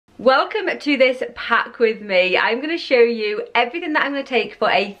Welcome to this pack with me. I'm going to show you everything that I'm going to take for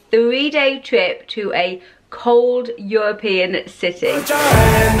a 3-day trip to a cold European city. Put your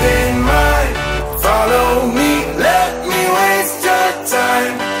hand in mine, follow me, let me waste your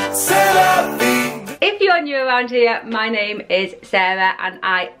time, set up the... If you're new around here, my name is Sarah and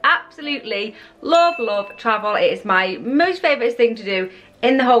I absolutely love travel. It is my most favourite thing to do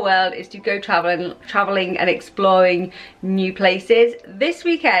in the whole world, is to go traveling and exploring new places. This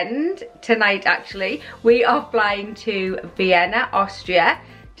weekend, tonight actually, we are flying to Vienna, Austria,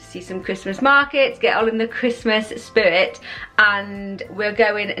 to see some Christmas markets, get all in the Christmas spirit, and we're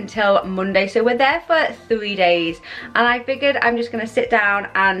going until Monday, so we're there for 3 days. And I figured I'm just gonna sit down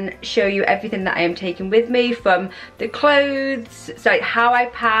and show you everything that I am taking with me, from the clothes, so how I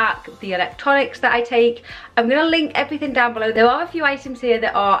pack, the electronics that I take. I'm gonna link everything down below. There are a few items here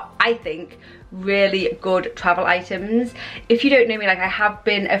that are, I think, really good travel items. If you don't know me, like, I have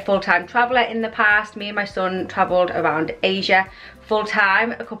been a full-time traveller in the past. Me and my son travelled around Asia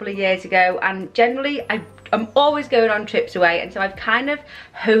full-time a couple of years ago, and generally I'm always going on trips away, and so I've kind of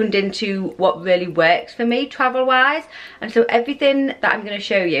honed into what really works for me travel wise. And so everything that I'm going to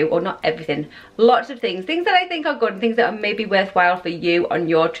show you, or not everything, lots of things that I think are good and things that are maybe worthwhile for you on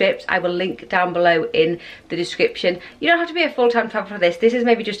your trips, I will link down below in the description. You don't have to be a full-time traveller for this. This is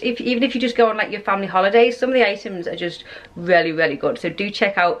maybe just, even if you just go on like your family holidays, some of the items are just really good. So do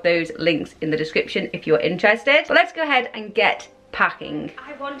check out those links in the description if you're interested. But let's go ahead and get packing.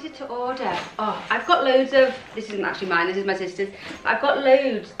 I wanted to order, I've got loads of, this isn't actually mine, this is my sister's, I've got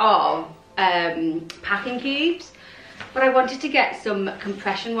loads of packing cubes, but I wanted to get some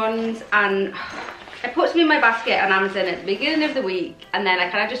compression ones, and I put some in my basket on Amazon at the beginning of the week, and then I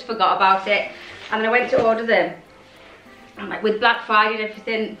kind of just forgot about it, and then I went to order them, and like with Black Friday and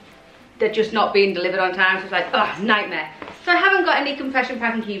everything, they're just not being delivered on time, so it's like, oh, nightmare. So I haven't got any compression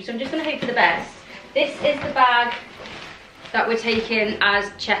packing cubes, so I'm just going to hope for the best. This is the bag that we're taking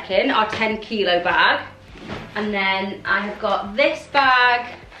as check-in, our 10-kilo bag. And then I have got this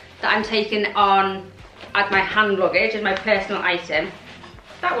bag that I'm taking on as my hand luggage, as my personal item.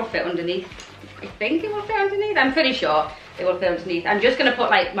 That will fit underneath. I think it will fit underneath. I'm pretty sure it will fit underneath. I'm just gonna put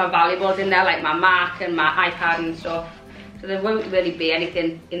like my valuables in there, like my Mac and my iPad and stuff. So there won't really be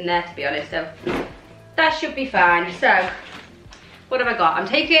anything in there, to be honest. So that should be fine. So what have I got? I'm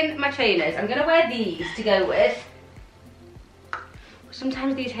taking my trainers. I'm gonna wear these to go with.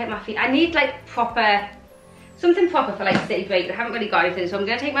 Sometimes these hurt my feet. I need like something proper for like city break. I haven't really got anything, so I'm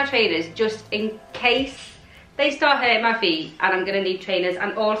gonna take my trainers just in case they start hurting my feet, and I'm gonna need trainers.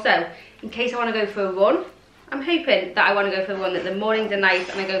 And also in case I want to go for a run. I'm hoping that I want to go for a run, that the mornings are nice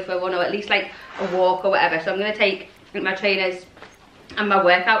and I go for a run, or at least like a walk or whatever. So I'm gonna take my trainers and my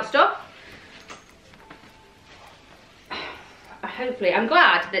workout stuff. Hopefully, I'm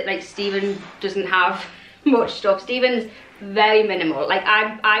glad that like Stephen doesn't have much stuff. Stephen's very minimal. Like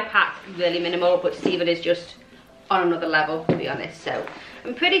I pack really minimal, but Stephen is just on another level, to be honest. So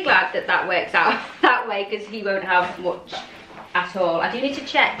I'm pretty glad that that works out that way, because he won't have much at all. I do need to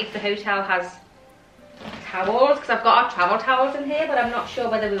check if the hotel has towels, because I've got our travel towels in here, but I'm not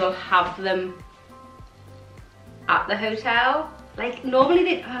sure whether we will have them at the hotel. Like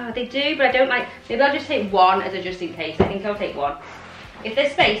normally they do, but I don't like, maybe I'll just take one as a just in case. I think I'll take one. If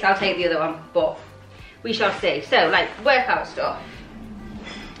there's space, I'll take the other one, but we shall see. So like workout stuff,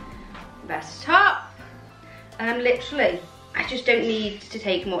 vest top, literally I just don't need to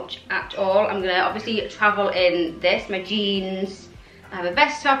take much at all. I'm gonna obviously travel in this, my jeans, I have a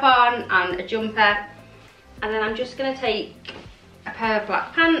vest top on and a jumper, and then I'm just gonna take a pair of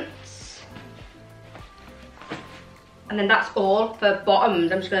black pants, and then that's all for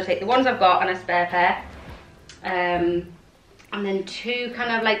bottoms. I'm just gonna take the ones I've got and a spare pair, and then two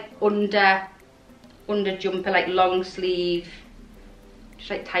kind of like under jumper, like long sleeve, just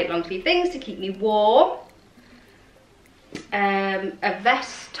like tight long sleeve things to keep me warm, a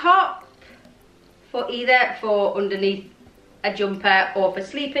vest top for either for underneath a jumper or for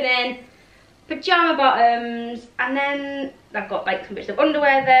sleeping in, pajama bottoms, and then I've got like some bits of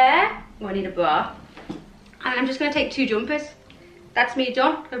underwear there. Oh, I need a bra, and I'm just going to take 2 jumpers. That's me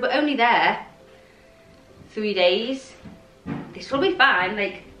done. But we're only there 3 days. This will be fine.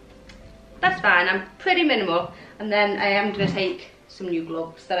 Like, that's fine. I'm pretty minimal. And then I am going to take some new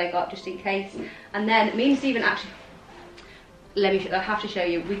gloves that I got just in case. And then me and Stephen actually, I have to show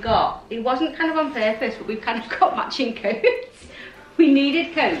you, we got, it wasn't kind of on purpose, but we've kind of got matching coats. We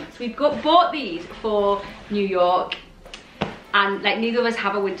needed coats. We've bought these for New York, and like neither of us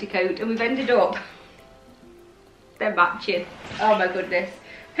have a winter coat, and we've ended up, they're matching. Oh my goodness.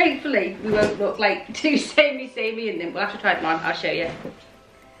 Hopefully we won't look like too samey in them. We'll have to try them on, I'll show you.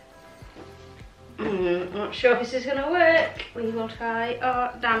 not sure if this is gonna work. We will try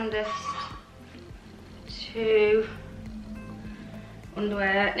our damnedest. 2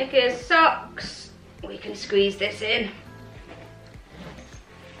 underwear, knickers, socks. We can squeeze this in.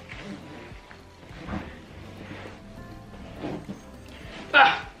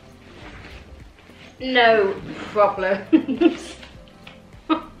 Ah, no problems.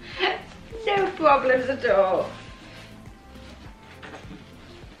 No problems at all.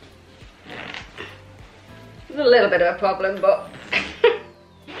 It's a little bit of a problem, but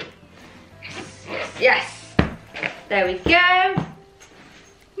yes. There we go.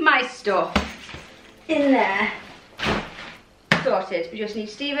 My stuff in there. Sorted. We just need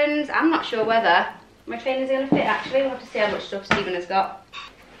Stephen's. I'm not sure whether my trainer's going to fit actually. We'll have to see how much stuff Stephen has got.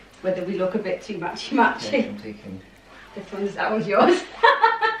 Whether we look a bit too matchy-matchy. I'm thinking. That one's yours.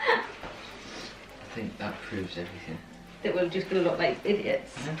 I think that proves everything. That we're just going to look like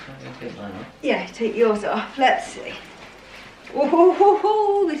idiots. No, I'm going to take mine off. Yeah, take yours off. Let's see.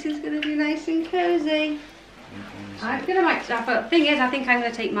 Oh, this is going to be nice and cosy. I'm going to make stuff up. Thing is, I think I'm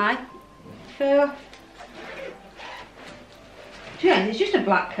going to take my fur off. Yeah, it's just a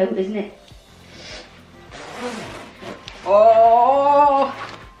black coat, isn't it? Oh,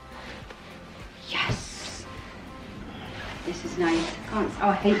 yes. This is nice. Oh,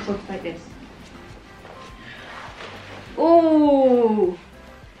 I hate clothes like this. Oh,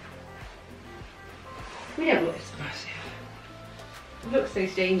 we don't look massive. We look so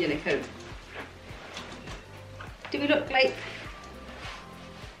strange in a coat. Do we look like?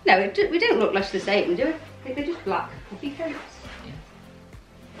 No, we don't look much the same, do we? Like they're just black puffy coats. Yeah.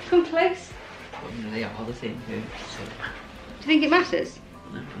 Come close. Well, you know, they are all the same coat. So. Do you think it matters?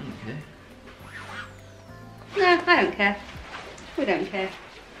 No, I don't care. No, I don't care. We don't care.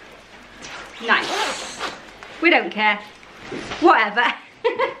 Nice. We don't care. Whatever.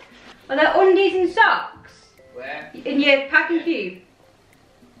 Are there undies and socks? Where? In your packing cube?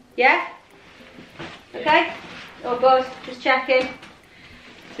 Yeah? Okay? Oh God, just checking.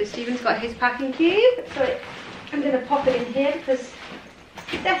 So Stephen's got his packing cube. So I'm going to pop it in here because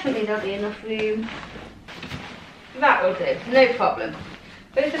definitely there'll be enough room. That will do, no problem.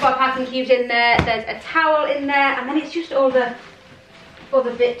 Both of our packing cubes in there, there's a towel in there, and then it's just all the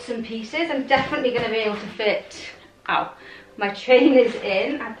other bits and pieces. I'm definitely going to be able to fit, my trainers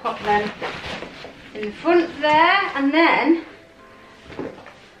in. I pop them in the front there, and then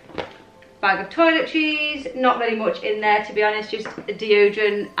bag of toiletries, not very much in there to be honest, just a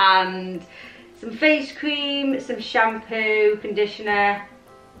deodorant and some face cream, some shampoo, conditioner.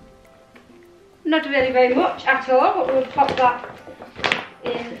 Not really very much at all, but we'll pop that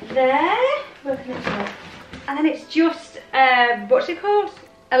in there. Where can it go? And then it's just, what's it called?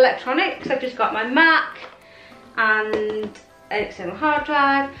 Electronics. I've just got my Mac and an external hard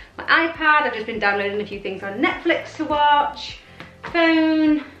drive, my iPad. I've just been downloading a few things on Netflix to watch,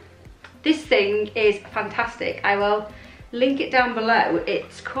 phone. This thing is fantastic. I will link it down below.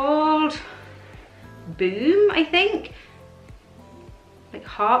 It's called Boom, I think. Like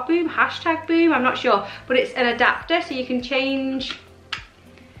heart boom, hashtag boom, I'm not sure. But it's an adapter, so you can change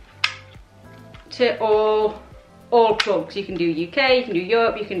to all plugs. You can do UK, you can do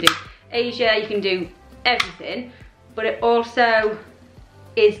Europe, you can do Asia, you can do everything. But it also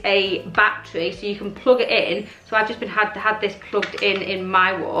is a battery, so you can plug it in. So I've just had this plugged in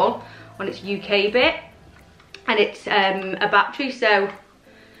my wall on its UK bit, and it's a battery, so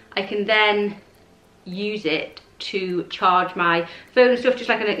I can then use it to charge my phone and stuff, just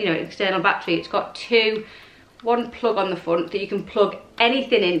like an external battery. It's got one plug on the front that you can plug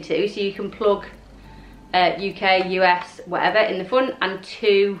anything into, so you can plug UK, US, whatever in the front, and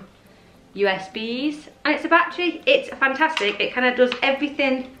 2 USBs, and it's a battery. It's fantastic. It kind of does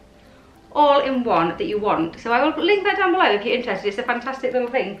everything all in one that you want. So I will link that down below if you're interested. It's a fantastic little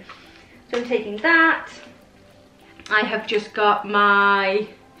thing. So I'm taking that. I have just got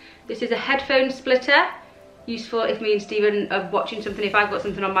this is a headphone splitter, useful if me and Stephen are watching something. If I've got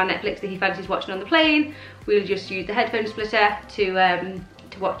something on my Netflix that he fancies watching on the plane, we'll just use the headphone splitter to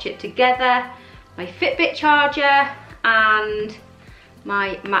watch it together. My Fitbit charger and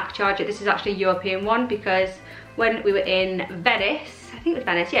my Mac charger. This is actually a European one because when we were in Venice, I think it was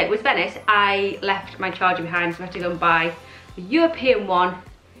Venice, yeah, it was Venice, I left my charger behind, so I had to go and buy a European one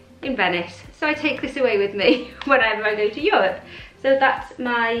in Venice. So I take this away with me whenever I go to Europe. So that's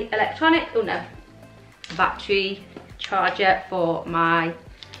my battery charger for my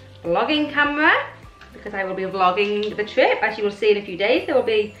vlogging camera, because I will be vlogging the trip. As you will see in a few days, there will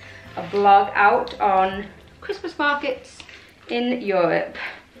be a vlog out on Christmas markets in Europe.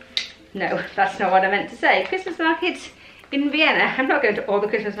 No, that's not what I meant to say. Christmas markets in Vienna. I'm not going to all the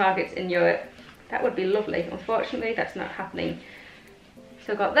Christmas markets in Europe. That would be lovely. Unfortunately, that's not happening.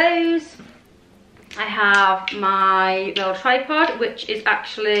 So I've got those. I have my little tripod, which is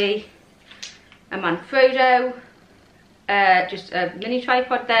actually a Manfrotto, just a mini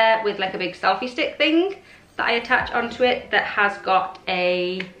tripod there with like a big selfie stick thing that I attach onto it that has got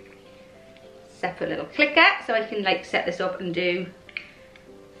a separate little clicker, so I can like set this up and do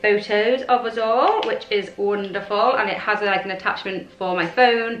photos of us all, which is wonderful. And it has like an attachment for my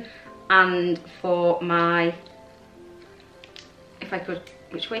phone and for my, if I could,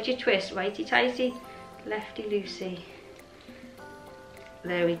 which way do you twist? Righty tighty, lefty loosey.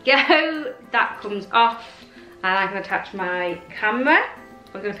 There we go. That comes off, and I can attach my camera.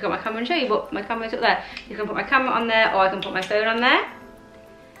 I'm going to pick up my camera and show you, but my camera's up there. You can put my camera on there, or I can put my phone on there.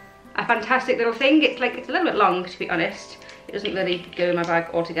 A fantastic little thing. It's like, it's a little bit long, to be honest. It doesn't really go in my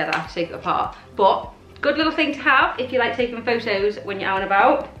bag altogether. I have to take it apart, but good little thing to have if you like taking photos when you're out and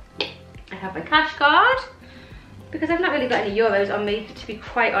about. I have my cash card because I've not really got any euros on me, to be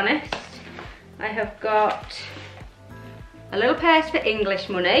quite honest. I have got a little purse for English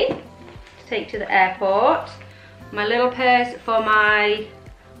money to take to the airport. My little purse for my,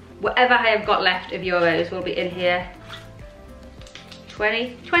 whatever I have got left of euros will be in here.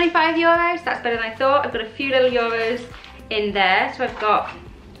 20, 25 euros, that's better than I thought. I've got a few little euros in there. So I've got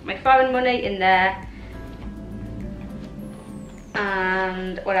my foreign money in there.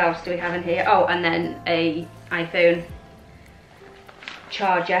 And what else do we have in here? Oh, and then a iPhone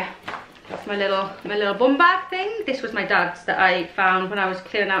charger. That's my little bum bag thing. This was my dad's that I found when I was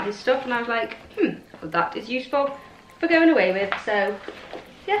clearing out his stuff, and I was like, well, that is useful for going away with. So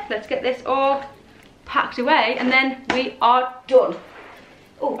yeah, let's get this all packed away and then we are done.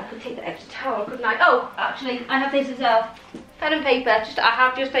 Oh, I could take the extra towel, couldn't I? Oh, actually, I have this as well. Pen and paper.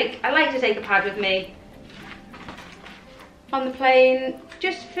 I like to take a pad with me on the plane,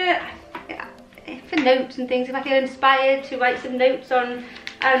 just for notes and things. If I get inspired to write some notes on,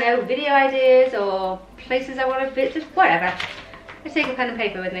 I don't know, video ideas or places I want to visit, just whatever. I take a pen and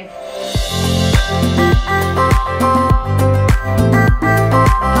paper with me.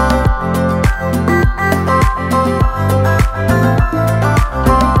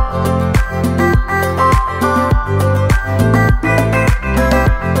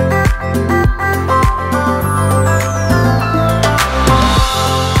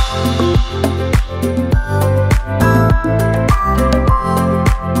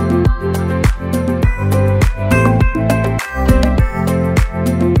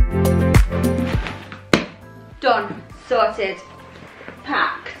 Done, sorted,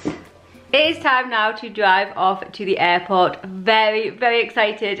 packed. It is time now to drive off to the airport. Very, very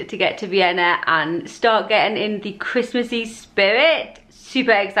excited to get to Vienna and start getting in the Christmassy spirit.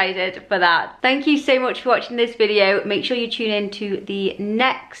 Super excited for that. Thank you so much for watching this video. Make sure you tune in to the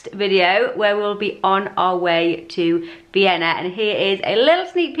next video where we'll be on our way to Vienna. And here is a little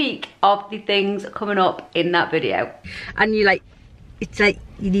sneak peek of the things coming up in that video. And it's like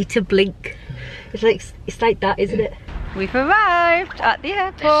you need to blink. It's like that, isn't it? We've arrived at the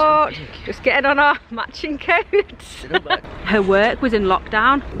airport. Just getting on our matching coats. Her work was in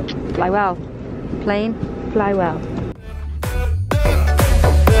lockdown. Fly well. Plane, fly well.